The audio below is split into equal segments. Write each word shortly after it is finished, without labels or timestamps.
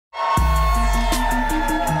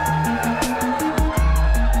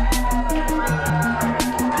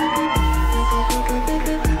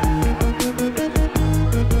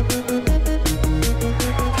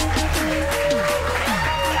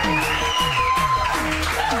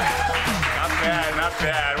Not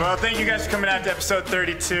bad. Well, thank you guys for coming out to episode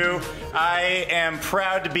 32. I am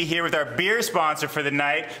proud to be here with our beer sponsor for the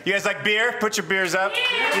night. You guys like beer? Put your beers up.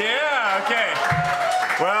 Yeah, okay.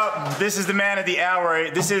 Well, this is the man of the hour.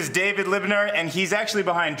 This is David Libner, and he's actually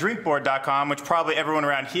behind drinkboard.com, which probably everyone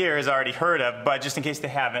around here has already heard of, but just in case they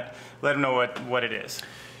haven't, let them know what it is.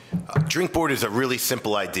 Drinkboard is a really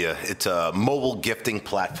simple idea. It's a mobile gifting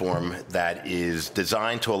platform that is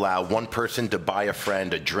designed to allow one person to buy a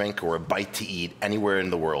friend a drink or a bite to eat anywhere in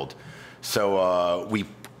the world. So we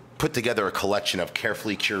put together a collection of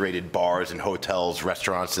carefully curated bars and hotels,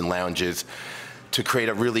 restaurants and lounges to create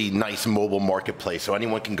a really nice mobile marketplace so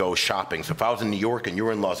anyone can go shopping. So if I was in New York and you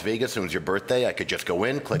were in Las Vegas and it was your birthday, I could just go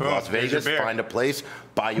in, click Boom, Las Vegas, find a place,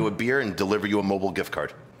 buy you a beer, and deliver you a mobile gift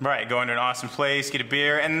card. Right, go into an awesome place, get a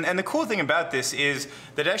beer, and the cool thing about this is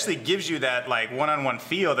that it actually gives you that like one-on-one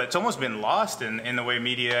feel that's almost been lost in the way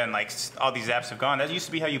media and like all these apps have gone. That used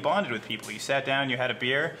to be how you bonded with people. You sat down, you had a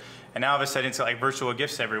beer, and now all of a sudden it's like virtual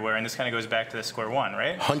gifts everywhere, and this kind of goes back to the square one,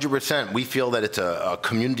 right? 100%. We feel that it's a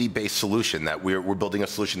community-based solution, that we're building a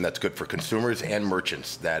solution that's good for consumers and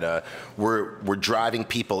merchants, that we're driving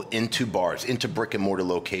people into bars, into brick-and-mortar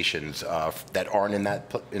locations that aren't in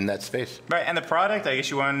that space. Right, and the product, I guess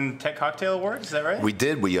you won Tech Cocktail Awards, is that right? We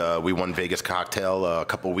did. We won Vegas Cocktail a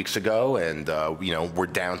couple of weeks ago, and you know, we're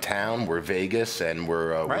downtown, we're Vegas, and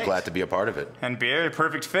we're glad to be a part of it. And beer,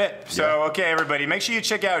 perfect fit. So, okay, everybody, make sure you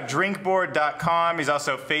check out drinkboard.com. He's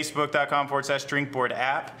also facebook.com/drinkboard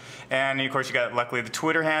app. And, of course, you got, luckily, the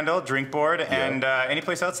Twitter handle, drinkboard. And any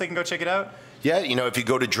place else they can go check it out? Yeah, you know, if you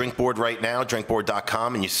go to Drinkboard right now,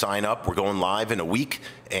 drinkboard.com, and you sign up, we're going live in a week.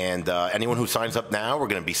 And anyone who signs up now, we're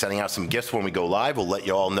going to be sending out some gifts when we go live. We'll let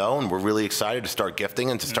you all know, and we're really excited to start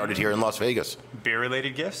gifting and to start it here in Las Vegas.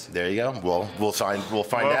 Beer-related gifts? There you go. Well, we'll find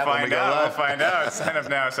out when we go live. We'll find out. Sign up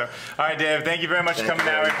now. So, all right, Dave, thank you very much for coming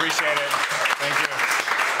out. We appreciate it. Thank you.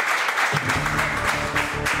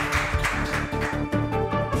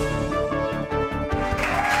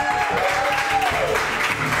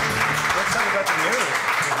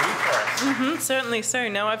 Certainly so.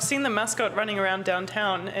 Now, I've seen the mascot running around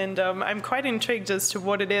downtown, and I'm quite intrigued as to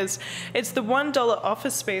what it is. It's the $1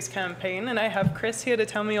 office space campaign, and I have Chris here to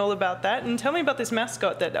tell me all about that. And tell me about this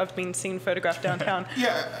mascot that I've been seeing photographed downtown.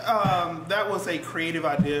 That was a creative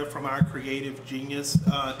idea from our creative genius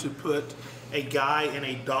to put a guy in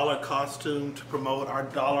a dollar costume to promote our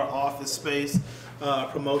dollar office space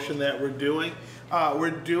promotion that we're doing.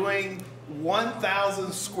 We're doing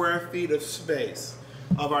 1,000 square feet of space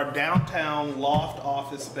of our downtown loft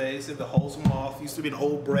office space in the Wholesome Loft. Used to be an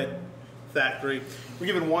old bread factory. We're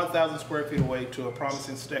giving 1,000 square feet away to a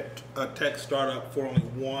promising tech startup for only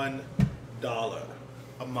 $1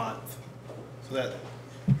 a month. So that,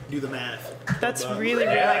 do the math. That's really,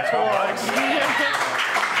 really cool.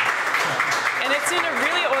 And it's in a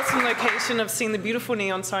really awesome location. I've seen the beautiful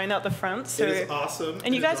neon sign out the front. So. It is awesome.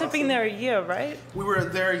 And you guys have been there a year, right? We were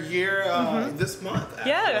there a year this month.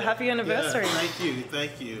 Actually. Yeah, happy anniversary. Yeah,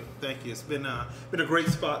 thank you. It's been a great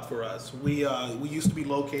spot for us. We used to be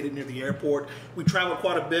located near the airport. We traveled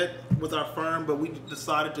quite a bit with our firm, but we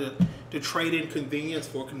decided to trade in convenience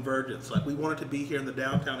for convergence. Like, we wanted to be here in the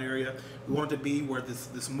downtown area. We wanted to be where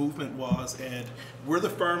this movement was, and we're the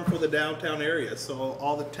firm for the downtown area. So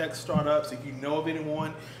all the tech startups, if you know of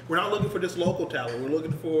anyone, we're not looking for just local talent. We're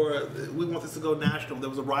looking for, we want this to go national. There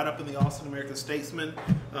was a write-up in the Austin American Statesman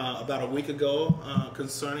about a week ago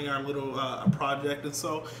concerning our little project, and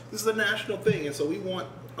so this is a national thing, and so we want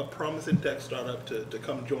a promising tech startup to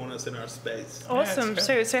come join us in our space. Awesome.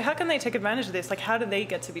 Yeah, so how can they take advantage of this? Like, how do they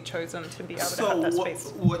get to be chosen to be able to have that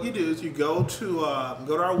space? What you do is you go to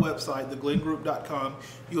our website, theglengroup.com.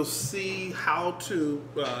 You'll see how to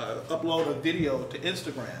upload a video to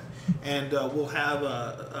Instagram, and we'll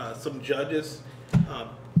have some judges,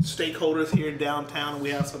 stakeholders here in downtown. We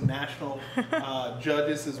have some national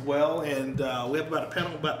judges as well, and we have about a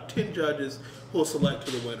panel, about 10 judges who will select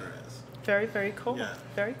who the winner is. Very, very cool. Yeah.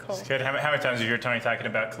 Very cool. It's good. How many times have you heard Tony talking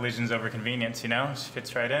about collisions over convenience, you know? Just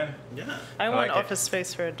fits right in. Yeah. I want office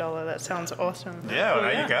space for $1. That sounds awesome. Yeah,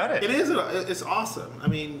 well, you got it. It is. It's awesome. I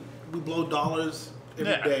mean, we blow dollars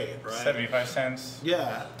every day, right? 75 cents.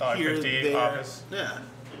 Yeah. $1.50 office. Yeah.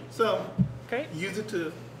 So, great. Use it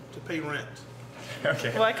to pay rent.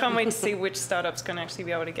 Okay. Well, I can't wait to see which startups can actually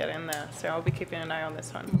be able to get in there. So I'll be keeping an eye on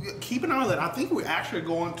this one. Keep an eye on that. I think we're actually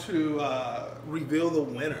going to reveal the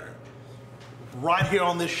winner right here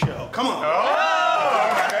on this show. Come on. Oh,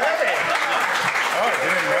 okay. Oh, I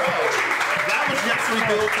didn't know. That was just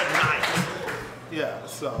revealed tonight. Yeah,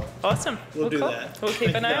 so. Awesome. We'll do that. We'll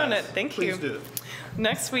keep an eye on it. Thank you. Please do.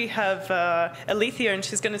 Next we have Alethia, and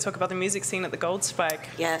she's going to talk about the music scene at the Gold Spike.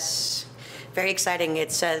 Yes. Very exciting.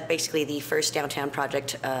 It's basically the first Downtown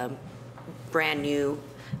Project brand new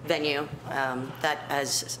venue that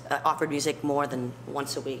has offered music more than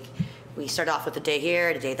once a week. We started off with a day here,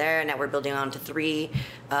 a day there, and now we're building on to 3.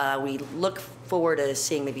 We look forward to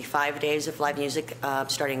seeing maybe 5 days of live music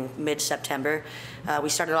starting mid-September. We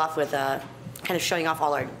started off with kind of showing off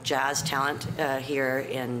all our jazz talent here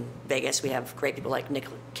in Vegas. We have great people like Nick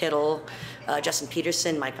Kittle, Justin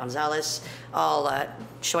Peterson, Mike Gonzalez, all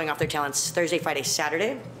showing off their talents Thursday, Friday,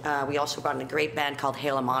 Saturday. We also brought in a great band called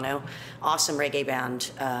Hail Amano, awesome reggae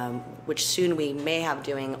band, which soon we may have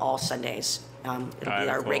doing all Sundays. It'll be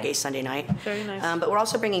our cool. Reggae Sunday night. Very nice. But we're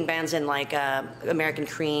also bringing bands in like American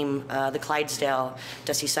Cream, the Clydesdale,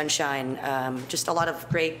 Dusty Sunshine, just a lot of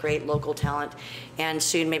great local talent, and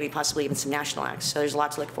soon maybe possibly even some national acts. So there's a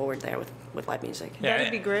lot to look forward there with live music. Yeah,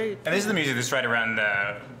 That'd be great. And this is the music that's right around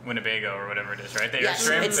the Winnebago or whatever it is, right? The Yes,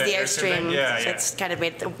 Airstream? it's the Airstream. Yeah, So yeah. it's kind of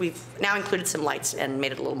made. We've now included some lights and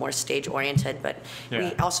made it a little more stage oriented. But we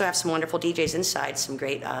Yeah. also have some wonderful DJs inside. Some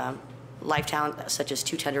great live talent such as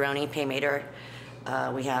Two Tenderoni, Pay Mater.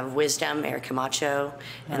 We have Wisdom, Eric Camacho,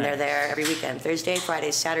 and they're there every weekend. Thursday,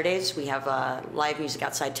 Fridays, Saturdays. We have live music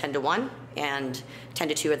outside 10 to 1 and 10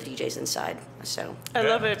 to 2 are the DJs inside. So I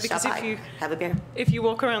love it stop because by, have a beer. if you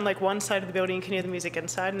walk around like one side of the building, you can hear the music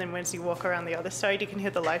inside, and then once you walk around the other side, you can hear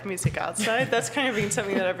the live music outside. That's kind of been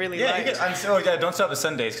something that I've really Yeah, liked. don't stop the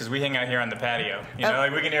Sundays because we hang out here on the patio. You know,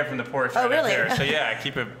 like we can hear from the porch right really? up there. So yeah,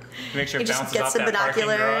 make sure You it just bounces get off some that parking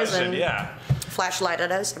binoculars garage and- yeah. Flashlight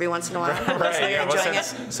at us every once in a while. Right, That's yeah, you're we'll enjoying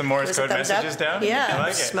send it. some Morse Give us a code thumbs up. messages down. Yeah, I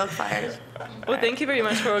like it. smoke fires. Well, thank you very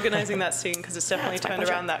much for organizing that scene because it's definitely it's my turned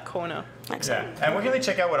pleasure. around that corner. Excellent. Yeah. And where can they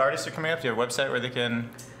check out what artists are coming up? Do you have a website where they can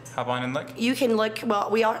hop on and look? You can look, well,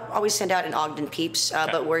 we always send out an Ogden Peeps,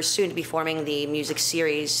 but we're soon to be forming the music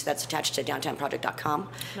series that's attached to downtownproject.com,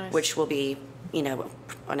 Nice. which will be,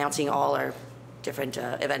 announcing all our different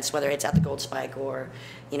events, whether it's at the Gold Spike or,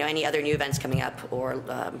 any other new events coming up or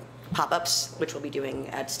pop-ups, which we'll be doing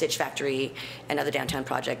at Stitch Factory and other Downtown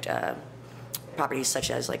Project properties such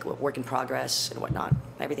as like Work in Progress and whatnot.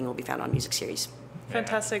 Everything will be found on music series.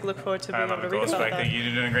 Fantastic. Look forward to I being love able the to read Gold about Spike. that. Thank you.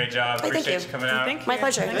 You're doing a great job. Thank Appreciate you. you coming out. Thank you. My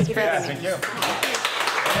pleasure. Thanks Thank you for Yeah, having me. thank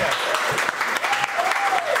you. Yeah.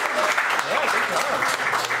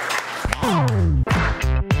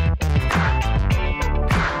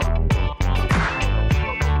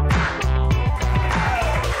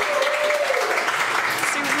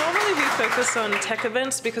 Focus on tech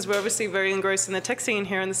events because we're obviously very engrossed in the tech scene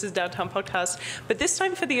here, and this is Downtown Podcast. But this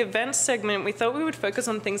time for the events segment, we thought we would focus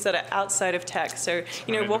on things that are outside of tech. So,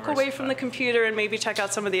 walk away from the computer and maybe check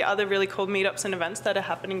out some of the other really cool meetups and events that are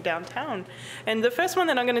happening downtown. And the first one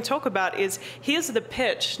that I'm going to talk about is Here's the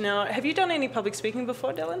Pitch. Now, have you done any public speaking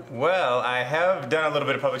before, Dylan? Well, I have done a little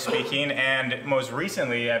bit of public speaking, and most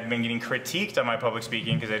recently I've been getting critiqued on my public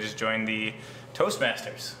speaking because I just joined the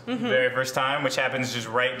Toastmasters, very first time, which happens just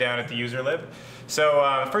right down at the user lib.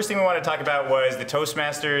 So first thing we want to talk about was the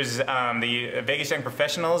Toastmasters, the Vegas Young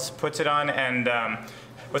Professionals puts it on, and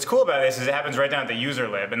what's cool about this is it happens right down at the user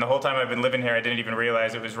lib, and the whole time I've been living here I didn't even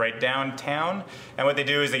realize it was right downtown. And what they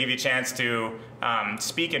do is they give you a chance to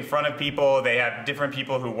speak in front of people. They have different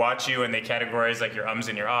people who watch you, and they categorize like your ums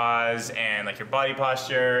and your ahs and like your body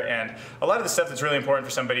posture and a lot of the stuff that's really important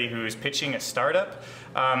for somebody who's pitching a startup.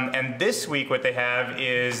 And this week what they have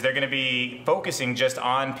is they're going to be focusing just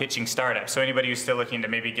on pitching startups. So anybody who's still looking to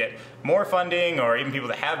maybe get more funding, or even people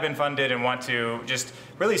that have been funded and want to just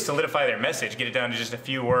really solidify their message, get it down to just a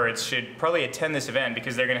few words, should probably attend this event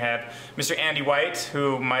because they're going to have Mr. Andy White,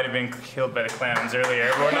 who might have been killed by the clowns earlier,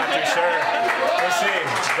 but we're not too sure. We'll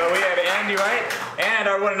see. But we have Andy White and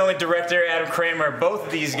our one and only director, Adam Kramer. Both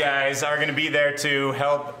of these guys are going to be there to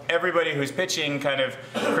help everybody who's pitching kind of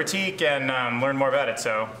critique and learn more about it.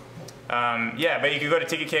 So, yeah, but you can go to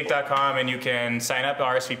ticketcake.com and you can sign up to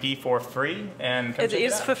RSVP for free and come It check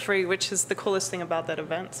is out. for free, which is the coolest thing about that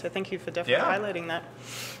event. So thank you for definitely highlighting that.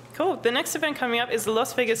 Cool. The next event coming up is the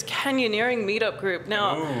Las Vegas Canyoneering Meetup Group.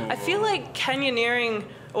 Now, I feel like canyoneering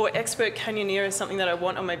or expert canyoneer is something that I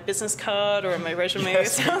want on my business card or on my resume.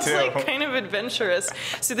 Yes, it me sounds too. like kind of adventurous.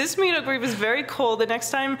 So this meetup group is very cool. The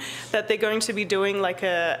next time that they're going to be doing like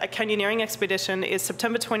a canyoneering expedition is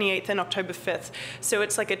September 28th and October 5th. So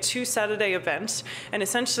it's like a 2-Saturday event, and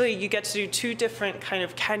essentially you get to do 2 different kind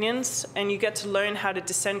of canyons, and you get to learn how to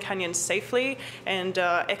descend canyons safely and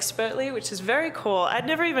expertly, which is very cool. I'd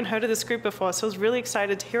never even heard of this group before, so I was really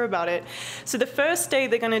excited to hear about it. So the first day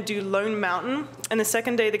they're going to do Lone Mountain, and the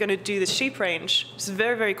second day day they're going to do the sheep range, which is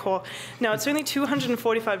very, very cool. Now, it's only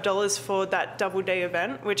 $245 for that double day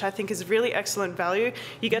event, which I think is really excellent value.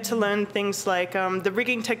 You get to learn things like the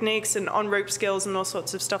rigging techniques and on-rope skills and all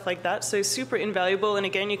sorts of stuff like that. So super invaluable. And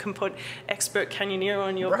again, you can put expert canyoneer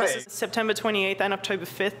on your courses. September 28th and October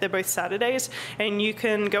 5th, they're both Saturdays. And you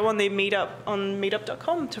can go on their meetup on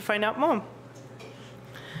meetup.com to find out more.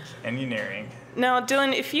 Canyoneering. Now,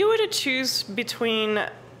 Dylan, if you were to choose between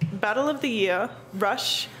Battle of the Year,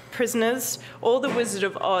 Rush, Prisoners, or The Wizard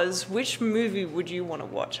of Oz, which movie would you want to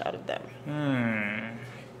watch out of them?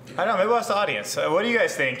 I don't know, maybe we'll ask the audience. What do you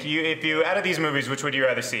guys think? If you, out of these movies, which would you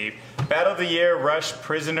rather see? Battle of the Year, Rush,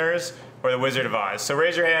 Prisoners, or The Wizard of Oz? So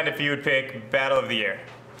raise your hand if you would pick Battle of the Year.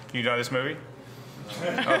 You know this movie?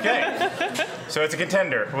 Okay. So it's a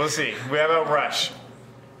contender. We'll see. We have about Rush.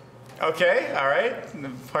 Okay, all right.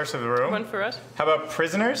 Parts of the room. One for us. How about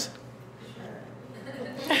Prisoners?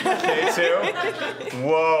 Okay, 2.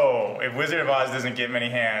 Whoa. If Wizard of Oz doesn't get many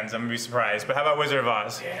hands, I'm going to be surprised. But how about Wizard of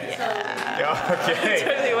Oz? Yeah. Okay.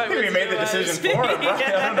 Totally I think we made the decision for him, right?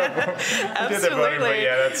 Yeah. I don't know. We did the voting, but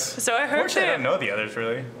yeah, that's... So I heard Unfortunately, I don't know the others,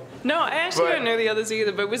 really. No, I actually don't know the others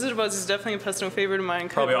either, but Wizard of Oz is definitely a personal favorite of mine.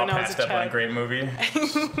 Probably all when I was passed a up on a child. great movie.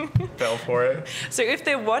 Fell for it. So if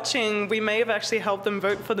they're watching, we may have actually helped them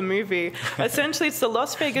vote for the movie. Essentially, it's the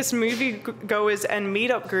Las Vegas Movie Goers and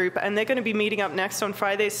Meetup Group, and they're going to be meeting up next on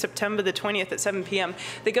Friday, September the 20th at 7 p.m.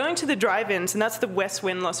 They're going to the drive-ins, and that's the West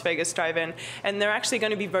Wind Las Vegas Drive-In, and they're actually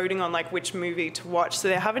going to be voting on like which movie to watch. So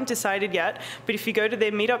they haven't decided yet, but if you go to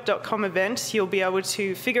their meetup.com event, you'll be able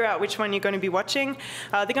to figure out which one you're going to be watching.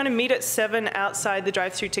 They're going to meet at 7 outside the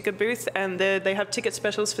drive-through ticket booth, and they have ticket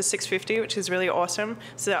specials for $6.50, which is really awesome.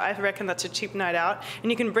 So I reckon that's a cheap night out.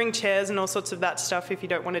 And you can bring chairs and all sorts of that stuff if you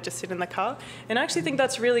don't want to just sit in the car. And I actually think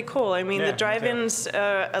that's really cool. I mean, Yeah, the drive-ins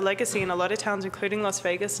are a legacy in a lot of towns, including Las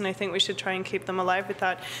Vegas, and I think we should try and keep them alive with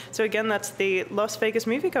that. So again, that's the Las Vegas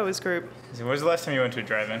Moviegoers Group. When was the last time you went to a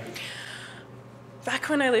drive-in? Back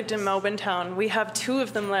when I lived in Melbourne town, we have 2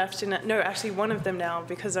 of them left. No, actually 1 of them now,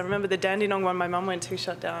 because I remember the Dandenong one my mum went to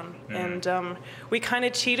shut down. And we kind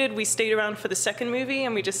of cheated. We stayed around for the second movie,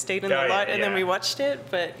 and we just stayed in the lot, and then we watched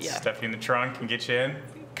it. But yeah. Stuff you in the trunk and get you in?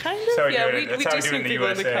 Kind of, So yeah. We that's how do we do it see in the people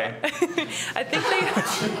in the USA. car. I think they...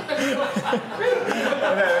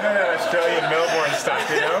 No, Australian Melbourne stuff,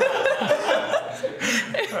 you know?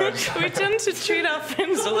 we tend to treat our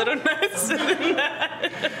friends a little nicer than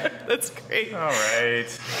that. That's great. All right.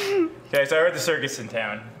 Okay, so I heard the circus in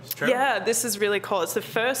town. It's true? Yeah, this is really cool. It's the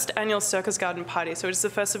first annual circus garden party, so it's the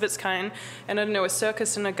first of its kind. And I don't know, a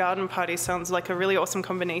circus and a garden party sounds like a really awesome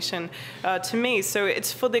combination to me. So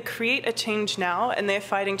it's for the Create a Change Now, and they're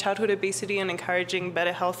fighting childhood obesity and encouraging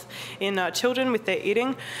better health in children with their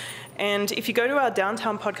eating. And if you go to our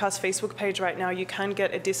Downtown Podcast Facebook page right now, you can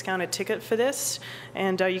get a discounted ticket for this.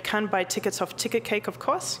 And you can buy tickets off Ticket Cake, of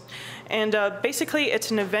course. And basically, it's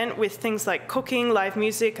an event with things like cooking, live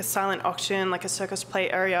music, a silent auction, like a circus play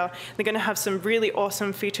area. They're going to have some really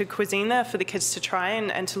awesome featured cuisine there for the kids to try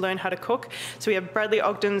and to learn how to cook. So we have Bradley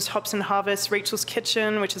Ogden's Hops and Harvest, Rachel's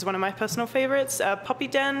Kitchen, which is one of my personal favorites, Poppy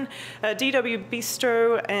Den, DW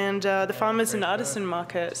Bistro, and the Farmers and Artisan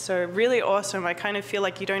Market. So really awesome. I kind of feel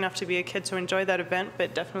like you don't have to be a kid to enjoy that event,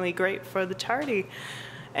 but definitely great for the charity.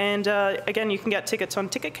 And again, you can get tickets on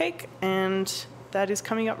Ticket Cake, and that is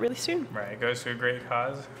coming up really soon. Right, it goes to a great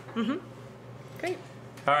cause. Mm-hmm. Great.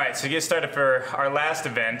 All right, so to get started for our last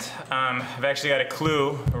event, I've actually got a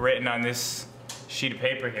clue written on this sheet of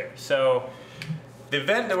paper here. So the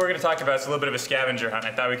event that we're going to talk about is a little bit of a scavenger hunt.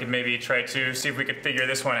 I thought we could maybe try to see if we could figure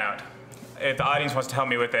this one out. If the audience wants to help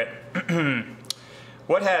me with it.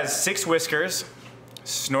 What has 6 whiskers,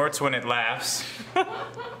 snorts when it laughs,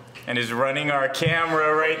 and is running our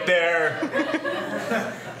camera right there?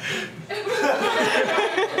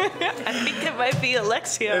 I think it might be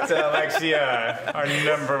Alethia. It's Alethia, our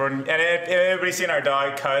number 1. And everybody's seen our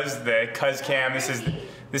dog Cuz, the Cuz Cam.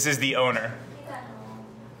 This is the owner.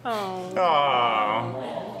 Oh.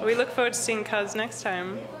 Aww. We look forward to seeing Cuz next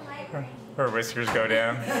time. Her whiskers go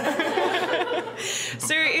down.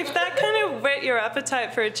 So if that kind of whet your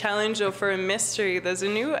appetite for a challenge or for a mystery, there's a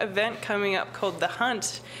new event coming up called The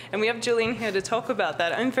Hunt, and we have Julene here to talk about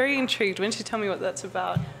that. I'm very intrigued. Why don't you tell me what that's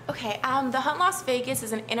about? Okay, The Hunt Las Vegas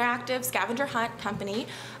is an interactive scavenger hunt company.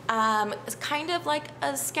 It's kind of like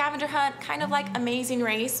a scavenger hunt, kind of like Amazing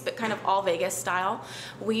Race, but kind of all Vegas style.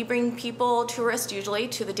 We bring people, tourists usually,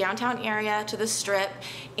 to the downtown area, to the Strip,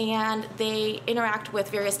 and they interact with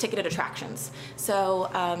various ticketed attractions. So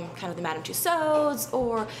kind of the Madame Tussauds,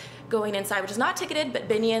 or going inside, which is not ticketed, but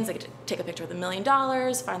Binion's, like take a picture of the $1 million,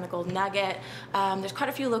 find the gold nugget. There's quite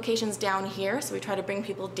a few locations down here, so we try to bring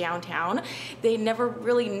people downtown. They never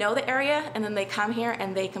really know the area, and then they come here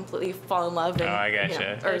and they completely fall in love. And, I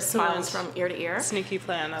gotcha. Or smiles from ear to ear. Sneaky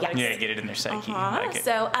plan. Yes. Yeah, get it in their psyche. I like it.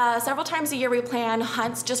 So several times a year we plan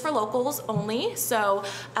hunts just for locals only. So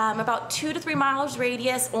about 2 to 3 miles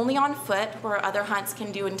radius, only on foot, where other hunts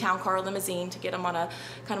can do in town car or limousine to get them on a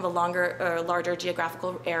kind of a longer or larger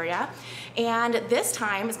geographical area. And this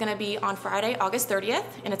time is going to be on Friday, August 30th,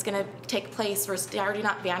 and it's going to take place for starting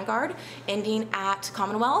at Vanguard, ending at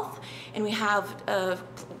Commonwealth. And we have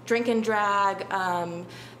Drink and Drag,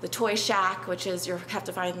 the Toy Shack, which is you have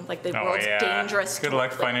to find like the world's dangerous toy. Good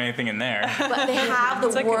luck finding anything in there. But they have the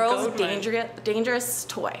like world's dangerous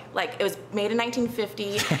toy. Like it was made in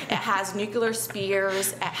 1950. It has nuclear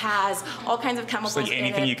spears. It has all kinds of chemicals. It's like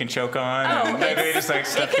anything in it. you can choke on. Oh, and they just like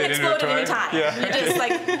stuffed it can explode at any time. Yeah. You're just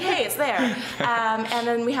like, hey, it's there. And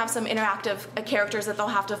then we have some interactive characters that they'll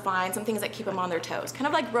have to find, some things that keep them on their toes. Kind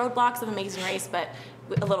of like Roadblocks of Amazing Race, but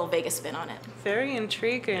with a little Vegas spin on it. Very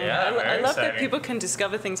intriguing. Yeah, I love exciting. that people can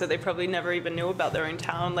discover things that they probably never even knew about their own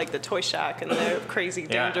town, like the Toy Shack and the crazy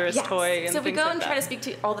dangerous toy. And so we things go like and that. try to speak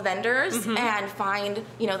to all the vendors and find,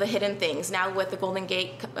 the hidden things. Now with the Golden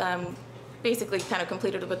Gate basically kind of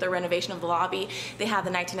completed with the renovation of the lobby, they have the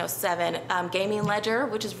 1907 gaming ledger,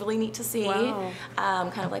 which is really neat to see. Wow.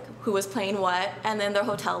 Kind of like who was playing what. And then their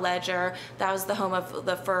hotel ledger, that was the home of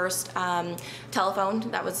the first telephone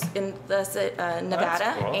that was in the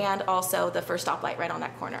Nevada, cool. and also the first stoplight right on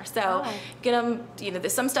that corner. So get them,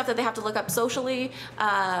 there's some stuff that they have to look up socially.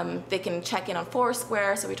 They can check in on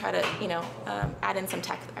Foursquare, so we try to, add in some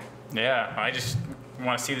tech there. Yeah, I just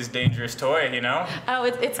want to see this dangerous toy, Oh,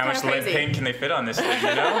 it's How kind much of lead crazy. paint can they fit on this thing,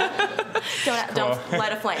 Don't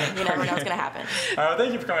light a flame. You never know what's going to happen.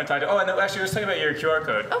 Thank you for coming and talking. Oh, and actually, let's talk about your QR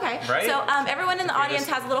code. Okay. Right? So everyone in the Okay, audience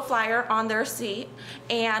this- has a little flyer on their seat,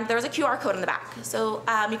 and there's a QR code in the back. So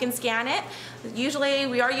you can scan it. Usually,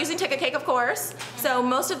 we are using Ticket Cake, of course. So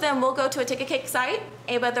most of them will go to a Ticket Cake site,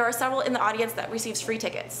 but there are several in the audience that receives free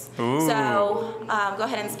tickets. Ooh. So go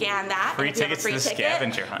ahead and scan that. Free And if you have a tickets to the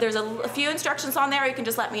scavenger hunt. There's a few instructions on there. You can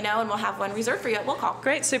just let me know, and we'll have one reserved for you at Will Call.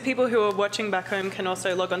 Great. So people who are watching back home can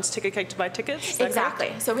also log on to Ticket Cake to buy tickets. Is that Exactly.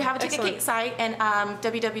 correct? So we have a Ticket Excellent. Cake site and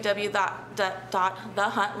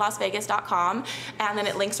www.thehuntlasvegas.com, and then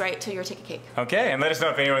it links right to your Ticket Cake. Okay, and let us know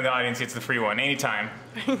if anyone in the audience gets the free one. Anytime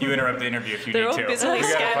you interrupt the interview if you They're need all to. busily We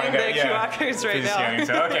gotta scanning find out, their QR codes right busy now. scanning.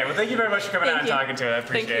 So, okay, well, thank you very much for coming out and Thank you. talking to us. I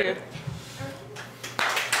Thank appreciate you. it.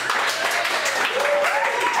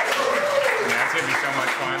 Yeah, it's going to be so much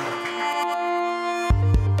fun.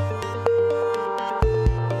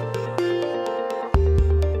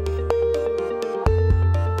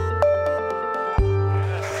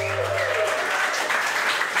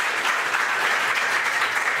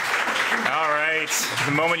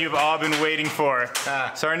 The moment you've all been waiting for.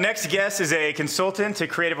 So our next guest is a consultant to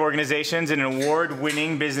creative organizations and an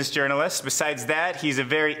award-winning business journalist. Besides that, he's a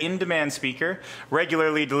very in-demand speaker,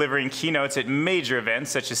 regularly delivering keynotes at major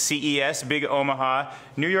events such as CES, Big Omaha,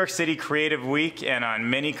 New York City Creative Week, and on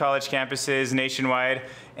many college campuses nationwide.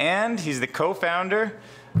 And he's the co-founder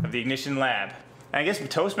of the Ignition Lab. And I guess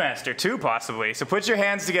Toastmaster too, possibly. So put your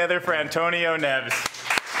hands together for Antonio Neves.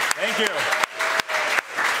 Thank you.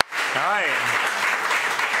 All right.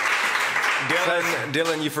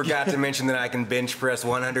 Dylan, you forgot to mention that I can bench press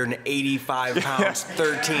 185 pounds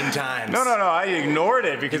 13 times. No, I ignored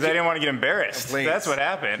it because I didn't want to get embarrassed. Please. That's what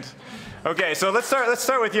happened. Okay, so let's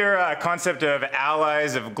start with your concept of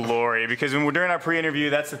allies of glory, because when we're during our pre-interview,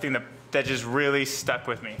 that's the thing that just really stuck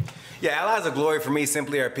with me. Yeah, allies of glory for me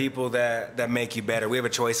simply are people that make you better. We have a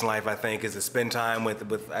choice in life, I think, is to spend time with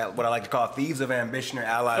what I like to call thieves of ambition or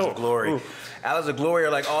allies of glory. Ooh. Allies of glory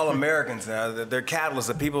are like all Americans. They're catalysts,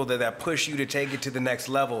 the people that push you to take it to the next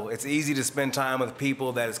level. It's easy to spend time with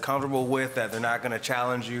people that is comfortable with, that they're not going to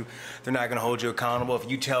challenge you, they're not going to hold you accountable. If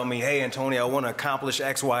you tell me, hey, Antonio, I want to accomplish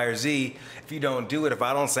X, Y, or Z, if you don't do it, if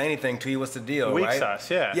I don't say anything to you, what's the deal, Weak right? sauce,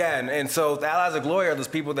 yeah. Yeah, and so the allies of glory are those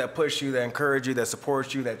people that push you, that encourage you, that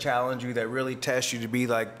support you, that challenge you, that really test you to be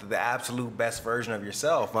like the absolute best version of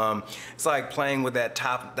yourself. It's like playing with that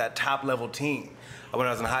top level team. When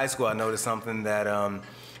I was in high school, I noticed something that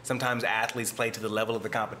sometimes athletes play to the level of the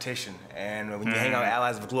competition. And when you hang out with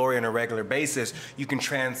allies of glory on a regular basis, you can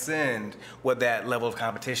transcend what that level of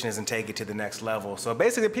competition is and take it to the next level. So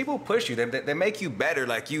basically, people push you. They make you better.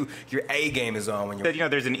 Like your A game is on when you're.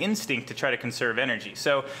 There's an instinct to try to conserve energy.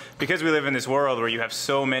 So because we live in this world where you have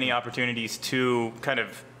so many opportunities to kind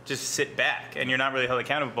of just sit back and you're not really held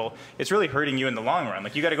accountable, it's really hurting you in the long run.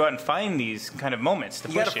 Like, you got to go out and find these kind of moments to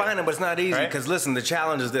push you. You got to find them, but it's not easy, right? because listen, the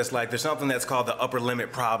challenge is this, like, there's something that's called the upper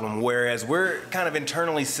limit problem, whereas we're kind of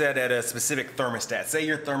internally set at a specific thermostat. Say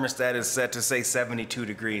your thermostat is set to, say, 72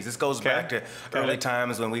 degrees. This goes back to early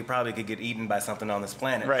times when we probably could get eaten by something on this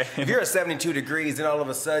planet. Right. If you're at 72 degrees, then all of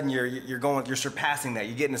a sudden you're surpassing that.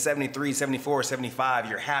 You're getting to 73, 74, 75.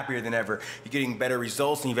 You're happier than ever. You're getting better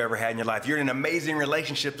results than you've ever had in your life. You're in an amazing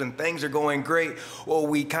relationship and things are going great. What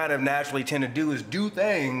we kind of naturally tend to do is do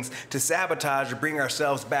things to sabotage or bring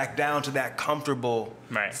ourselves back down to that comfortable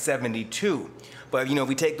 72. But, you know, if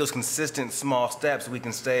we take those consistent small steps, we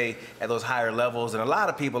can stay at those higher levels. And a lot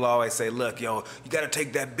of people always say, look, yo, you got to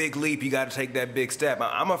take that big leap. You got to take that big step.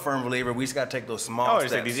 I'm a firm believer we just got to take those small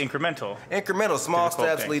steps. Like these incremental Small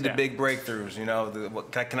steps lead to big breakthroughs. You know,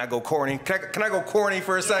 can I go corny? Can I go corny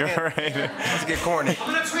for a second? Let's get corny.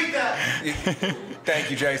 I'm going to tweet that.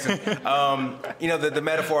 Thank you, Jason. You know, the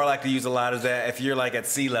metaphor I like to use a lot is that if you're like at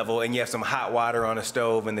sea level and you have some hot water on a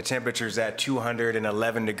stove and the temperature's at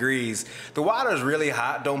 211 degrees, the water is really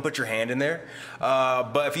hot. Don't put your hand in there.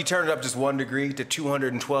 But if you turn it up just 1 degree to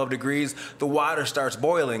 212 degrees, the water starts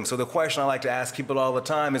boiling. So the question I like to ask people all the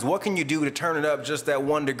time is, what can you do to turn it up just that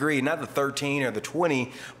 1 degree? Not the 13 or the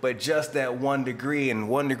 20, but just that 1 degree, and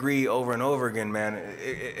 1 degree over and over again, man.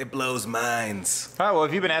 It blows minds. All right, well,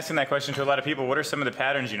 if you've been asking that question to a lot of people, what are some of the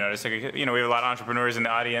patterns you notice? Like, you know, we have a lot of entrepreneurs in the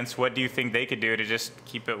audience. What do you think they could do to just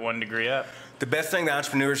keep it 1 degree up? The best thing that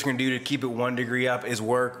entrepreneurs can do to keep it 1 degree up is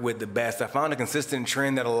work with the best. I found a consistent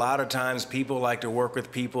trend that a lot of times people like to work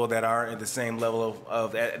with people that aren't at the same level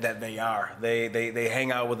of that they are. They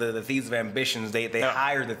hang out with the thieves of ambitions. They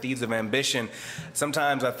hire the thieves of ambition.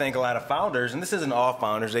 Sometimes I think a lot of founders, and this isn't all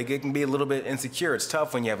founders, they can be a little bit insecure. It's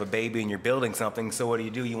tough when you have a baby and you're building something. So what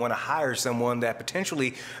do? You want to hire someone that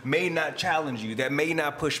potentially may not challenge you, that may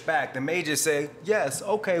not push back, that may just say, yes,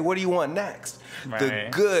 okay, what do you want next? Right. The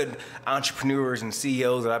good entrepreneurs and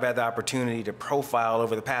CEOs that I've had the opportunity to profile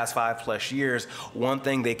over the past 5+ years, one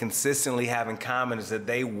thing they consistently have in common is that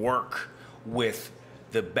they work with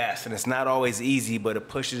the best. And it's not always easy, but it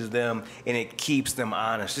pushes them and it keeps them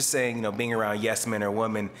honest. Just saying, you know, being around yes men or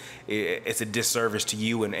women, it's a disservice to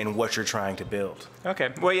you and what you're trying to build. Okay.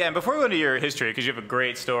 Well, yeah, and before we go into your history, because you have a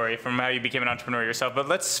great story from how you became an entrepreneur yourself, but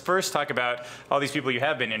let's first talk about all these people you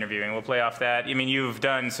have been interviewing. We'll play off that. I mean, you've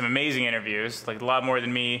done some amazing interviews, like a lot more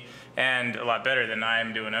than me and a lot better than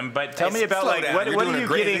I'm doing them. But tell me about, like, what are you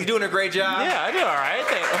getting? You're doing a great job. Yeah, I do all right.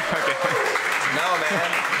 Okay. No,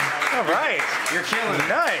 man. All right. You're killing it.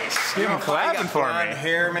 Nice. You're clapping for me.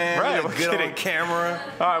 Hair, man. Right. You look good on camera.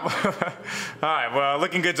 All right. Well,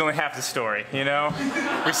 looking good's only half the story. You know,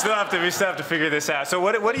 we still have to figure this out. So,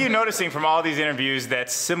 what are you noticing from all these interviews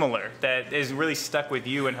that's similar, that is really stuck with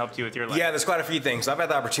you and helped you with your life? Yeah, there's quite a few things. I've had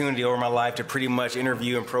the opportunity over my life to pretty much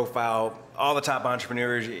interview and profile all the top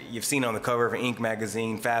entrepreneurs you've seen on the cover of Inc.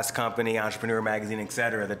 magazine, Fast Company, Entrepreneur magazine,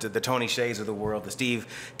 etc. The Tony Hsiehs of the world, the Steve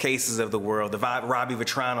Cases of the world, the Robbie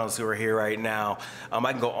Vitranos who are here right now.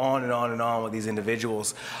 I can go on and on and on with these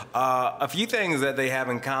individuals. A few things that they have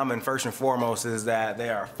in common, first and foremost, is that they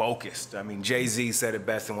are focused. I mean, Jay-Z said it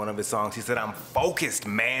best in one of his songs. He said, "I'm focused,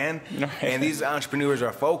 man." And these entrepreneurs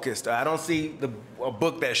are focused. I don't see a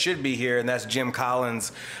book that should be here, and that's Jim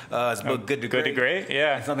Collins' book, Good to Great. Good to Great,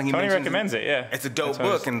 yeah. It's something he Tony mentions. recommends it, yeah. It's a dope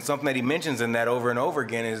book, and something that he mentions in that over and over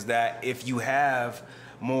again is that if you have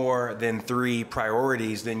more than 3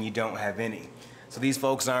 priorities, then you don't have any. So these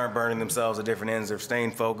folks aren't burning themselves at different ends. They're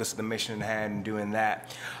staying focused, the mission at hand, and doing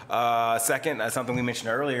that. Second, something we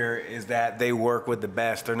mentioned earlier, is that they work with the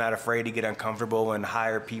best. They're not afraid to get uncomfortable and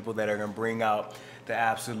hire people that are going to bring out the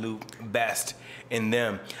absolute best in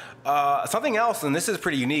them. Something else, and this is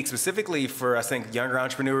pretty unique, specifically for, I think, younger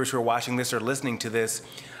entrepreneurs who are watching this or listening to this,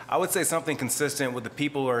 I would say something consistent with the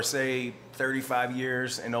people who are, say, 35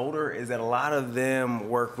 years and older, is that a lot of them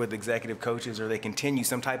work with executive coaches, or they continue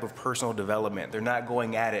some type of personal development. They're not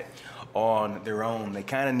going at it on their own. They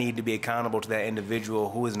kind of need to be accountable to that individual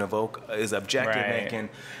who is objective and can,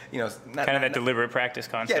 you know, that deliberate practice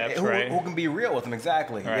concept, who can be real with them,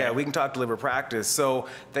 exactly. Right. Yeah, we can talk deliberate practice. So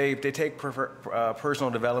they take personal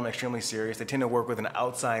development extremely serious. They tend to work with an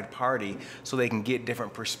outside party so they can get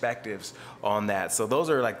different perspectives on that. So those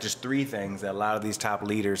are like just 3 things that a lot of these top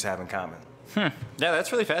leaders have in common. Yeah,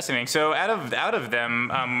 that's really fascinating. So out of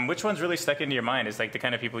them, which one's really stuck into your mind is like the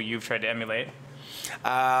kind of people you've tried to emulate?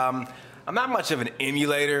 I'm not much of an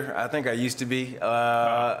emulator. I think I used to be.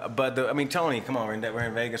 But I mean, Tony, come on, we're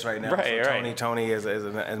in Vegas right now. Right, so Tony is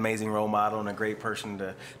an amazing role model and a great person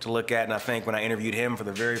to look at. And I think when I interviewed him for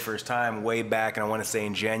the very first time way back, and I want to say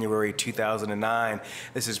in January 2009,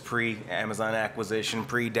 this is pre-Amazon acquisition,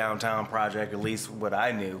 pre-Downtown Project, at least what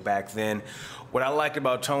I knew back then. What I liked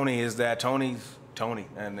about Tony is that Tony's Tony,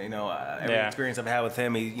 and every experience I've had with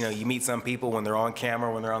him, you meet some people when they're on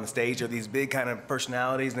camera, when they're on the stage, they're these big kind of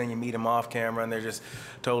personalities, and then you meet them off camera, and they're just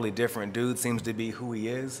totally different. Dude seems to be who he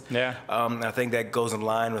is. Yeah. I think that goes in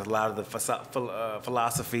line with a lot of the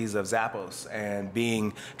philosophies of Zappos and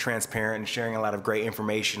being transparent and sharing a lot of great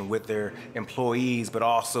information with their employees, but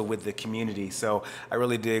also with the community. So I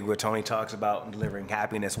really dig what Tony talks about in Delivering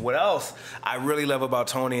Happiness. What else I really love about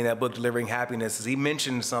Tony in that book, Delivering Happiness, is he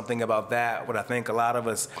mentioned something about that, what I think a lot of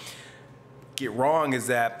us get wrong is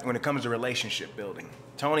that when it comes to relationship building,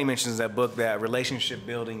 Tony mentions in that book that relationship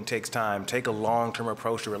building takes time. Take a long-term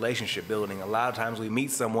approach to relationship building. A lot of times we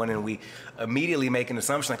meet someone and we immediately make an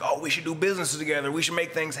assumption like, oh, we should do business together. We should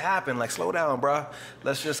make things happen. Like, slow down, bro.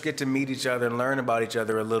 Let's just get to meet each other and learn about each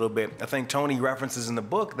other a little bit. I think Tony references in the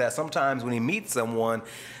book that sometimes when he meets someone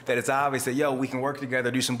that it's obvious that, yo, we can work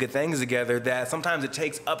together, do some good things together, that sometimes it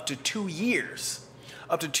takes up to 2 years.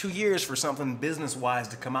 Up to 2 years for something business-wise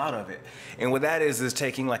to come out of it. And what that is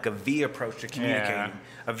taking like a V approach to communicating. Yeah.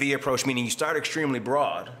 A V approach meaning you start extremely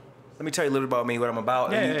broad. Let me tell you a little about me, what I'm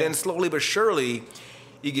about. And then slowly but surely,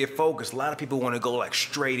 you get focused. A lot of people want to go like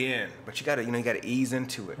straight in, but you gotta ease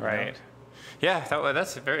into it. Right. Yeah,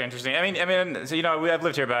 that's very interesting. I mean, so, I've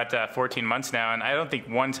lived here about 14 months now, and I don't think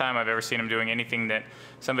one time I've ever seen him doing anything that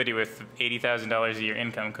somebody with $80,000 a year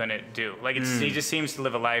income couldn't do. Like, he just seems to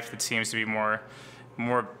live a life that seems to be more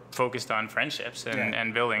focused on friendships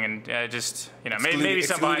and building, and maybe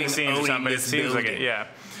some behind the scenes or something, but it seems like it.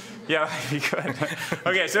 Yeah, good.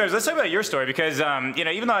 Okay, so let's talk about your story because,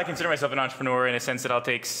 even though I consider myself an entrepreneur in a sense that I'll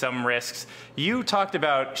take some risks, you talked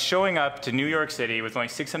about showing up to New York City with only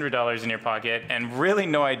 $600 in your pocket and really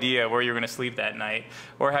no idea where you were going to sleep that night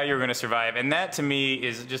or how you were going to survive. And that, to me,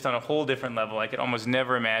 is just on a whole different level. I could almost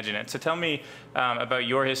never imagine it. So tell me about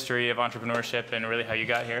your history of entrepreneurship and really how you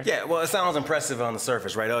got here. Yeah, well, it sounds impressive on the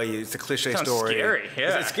surface, right? Oh, it's a cliche story. Scary,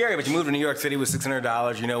 yeah. It's scary, but you move to New York City with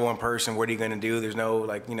 $600, you know one person, what are you going to do? There's no,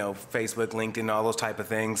 Facebook, LinkedIn, all those type of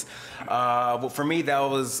things. Well, for me, that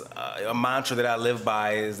was a mantra that I live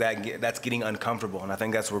by, is that's getting uncomfortable, and I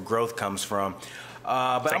think that's where growth comes from.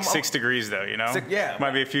 But it's like 6 degrees, though, Yeah.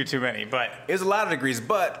 Might be a few too many, but. It's a lot of degrees,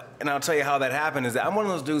 and I'll tell you how that happened is that I'm one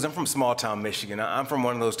of those dudes, I'm from small town Michigan. I'm from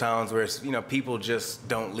one of those towns where, people just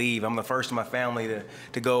don't leave. I'm the first in my family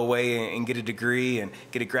to go away and get a degree and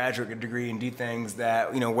get a graduate degree and do things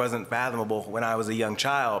that, wasn't fathomable when I was a young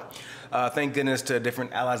child. Thank goodness to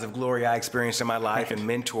different allies of glory I experienced in my life and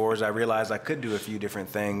mentors, I realized I could do a few different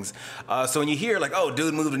things. So when you hear like, oh,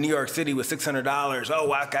 dude moved to New York City with $600,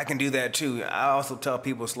 oh, I can do that too. I also tell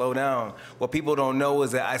people, slow down. What people don't know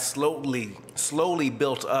is that I slowly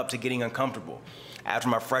built up to getting uncomfortable. After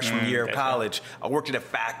my freshman year of college, I worked at a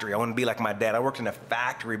factory. I wanted to be like my dad. I worked in a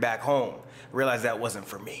factory back home. Realized that wasn't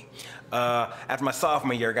for me. After my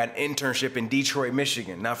sophomore year, I got an internship in Detroit,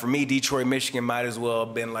 Michigan. Now, for me, Detroit, Michigan might as well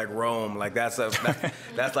have been like Rome. Like that's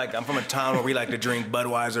like, I'm from a town where we like to drink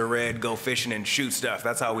Budweiser Red, go fishing, and shoot stuff.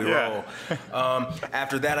 That's how we roll.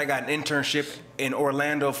 After that, I got an internship in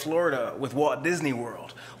Orlando, Florida, with Walt Disney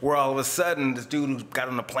World, where all of a sudden, this dude who got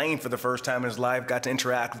on a plane for the first time in his life got to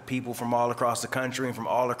interact with people from all across the country and from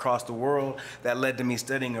all across the world. That led to me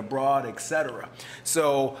studying abroad, etc.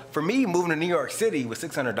 So for me, moving to New York City with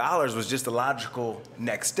 $600 was just a logical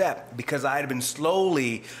next step because I had been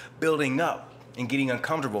slowly building up and getting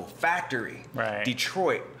uncomfortable. Factory,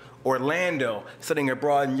 Detroit, Orlando, studying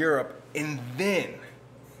abroad in Europe, and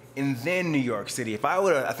then New York City. If I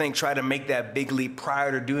would have, I think, tried to make that big leap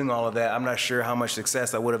prior to doing all of that, I'm not sure how much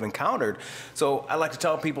success I would have encountered. So I like to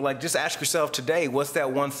tell people, like, just ask yourself today, what's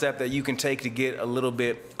that one step that you can take to get a little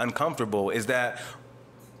bit uncomfortable? Is that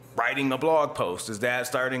writing a blog post? Is that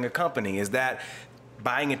starting a company? Is that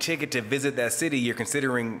buying a ticket to visit that city you're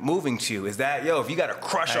considering moving to? Is that, if you got a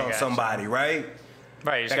crush on somebody, right?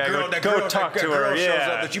 Right, you just gotta go talk to her. Shows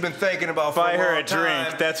up that you've been thinking about for Buy a her long a drink.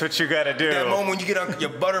 time. That's what you gotta do. That moment when you get on, your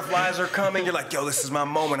butterflies are coming. You're like, yo, this is my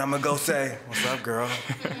moment. I'm gonna go say, "What's up, girl?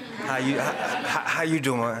 How you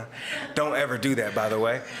doing?" Don't ever do that, by the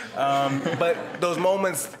way. But those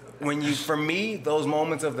moments for me, those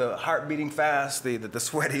moments of the heart beating fast, the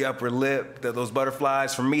sweaty upper lip, those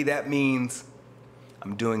butterflies, for me, that means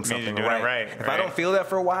I'm doing something right. If I don't feel that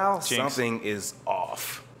for a while, something is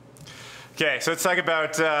off. Okay, so let's talk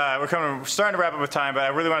about, we're starting to wrap up with time, but I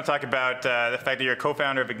really want to talk about the fact that you're a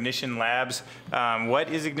co-founder of Ignition Labs. What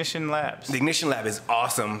is Ignition Labs? The Ignition Lab is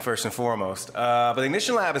awesome, first and foremost. But the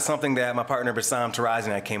Ignition Lab is something that my partner Bassam Tarazi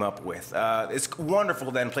and I came up with. It's wonderful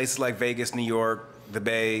that in places like Vegas, New York, the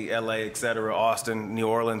Bay, LA, et cetera, Austin, New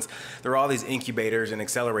Orleans, there are all these incubators and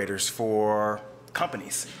accelerators for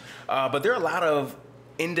companies. But there are a lot of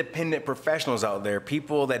independent professionals out there,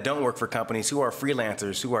 people that don't work for companies, who are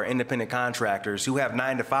freelancers, who are independent contractors, who have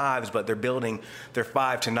 9-to-5s, but they're building their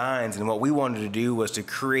 5-to-9s. And what we wanted to do was to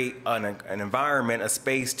create an environment, a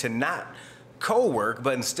space to not co-work,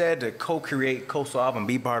 but instead to co-create, co-solve, and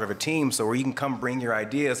be part of a team, so where you can come bring your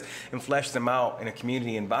ideas and flesh them out in a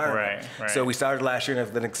community environment. Right. So we started last year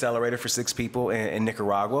with an accelerator for 6 people in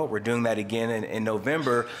Nicaragua. We're doing that again in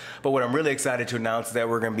November. But what I'm really excited to announce is that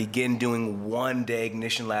we're going to begin doing one-day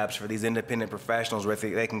Ignition Labs for these independent professionals, where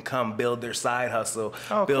they can come build their side hustle,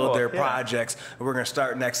 build their projects. We're going to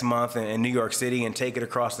start next month in New York City and take it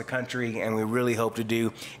across the country, and we really hope to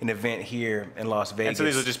do an event here in Las Vegas. And so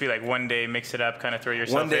these will just be like one day, mix it up, kind of throw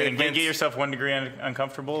yourself in, and get yourself 1 degree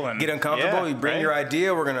uncomfortable. And get uncomfortable, you bring your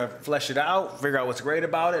idea, we're going to flesh it out, figure out what's great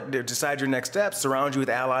about it, decide your next steps, surround you with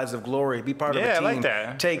allies of glory, be part of a team. I like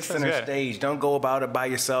that. Take center stage. Don't go about it by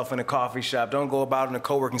yourself in a coffee shop. Don't go about it in a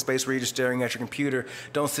co-working space where you're just staring at your computer.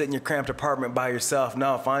 Don't sit in your cramped apartment by yourself.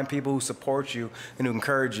 No, find people who support you and who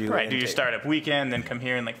encourage you. Right, do your startup weekend, then come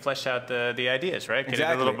here and like flesh out the ideas, right? Get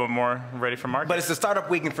Exactly. it a little bit more ready for market. But it's the startup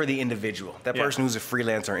weekend for the individual, that person who's a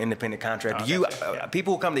freelancer or independent contractor.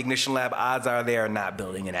 People who come to Ignition Lab, odds are they are not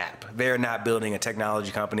building an app. They're not building a technology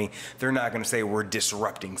company. They're not going to say we're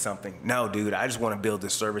disrupting something. No, dude, I just want to build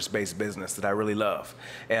this service-based business that I really love.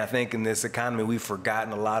 And I think in this economy, we've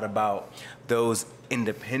forgotten a lot about those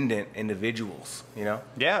independent individuals, you know?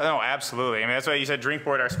 Yeah, no, absolutely. I mean, that's why you said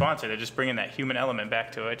Drinkboard, our sponsor. They're just bringing that human element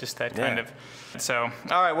back to it, just that kind of. So,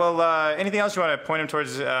 all right, well, anything else you want to point them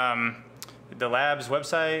towards? The lab's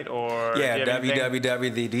website, or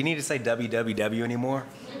www. Do you need to say www anymore?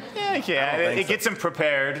 Yeah, it gets them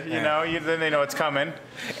prepared, you know, then they know it's coming.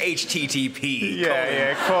 HTTP.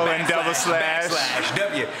 Colon, double slash.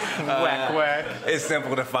 W. Whack. It's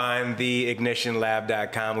simple to find,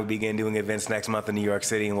 theignitionlab.com. We begin doing events next month in New York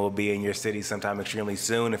City, and we'll be in your city sometime extremely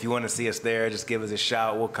soon. If you want to see us there, just give us a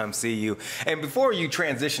shout. We'll come see you. And before you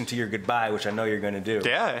transition to your goodbye, which I know you're going to do.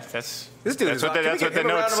 Yeah, that's what the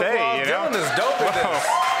notes say, you know? Dylan is dope at this.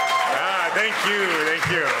 Thank you.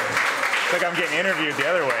 Like I'm getting interviewed the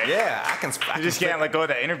other way. Yeah, I you just can't let go of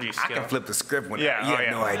that interview skill. I can flip the script when you have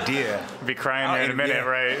no idea. You'll be crying there in a minute,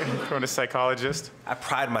 right? From a psychologist. I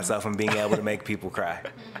pride myself on being able to make people cry.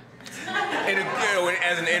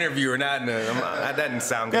 As an interviewer, not in a, that doesn't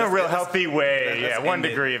sound good. In a real healthy way, 1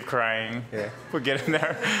 degree of crying. Yeah. We'll get in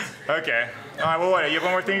there. Okay. All right, well, you have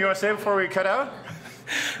one more thing you want to say before we cut out?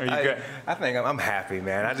 Are you good? I think I'm happy,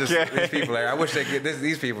 man. These people I wish they could,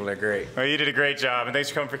 these people are great. Well, you did a great job, and thanks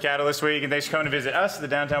for coming for Catalyst Week, and thanks for coming to visit us at the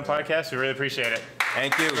Downtown Podcast. We really appreciate it.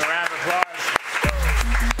 Thank you. A round of applause.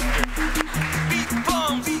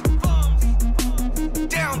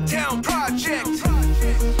 Downtown Project.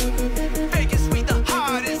 Vegas, we the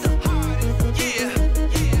hardest. Yeah.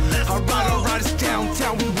 Our riders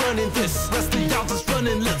downtown, we running this. Rest of y'all just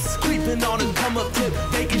running lips. Creeping on and come up tip.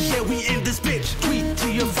 Making sure we in this bitch. Tweet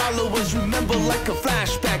to your followers, remember like a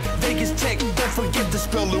flashback. Vegas Tech, don't forget to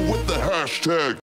spell it with the hashtag.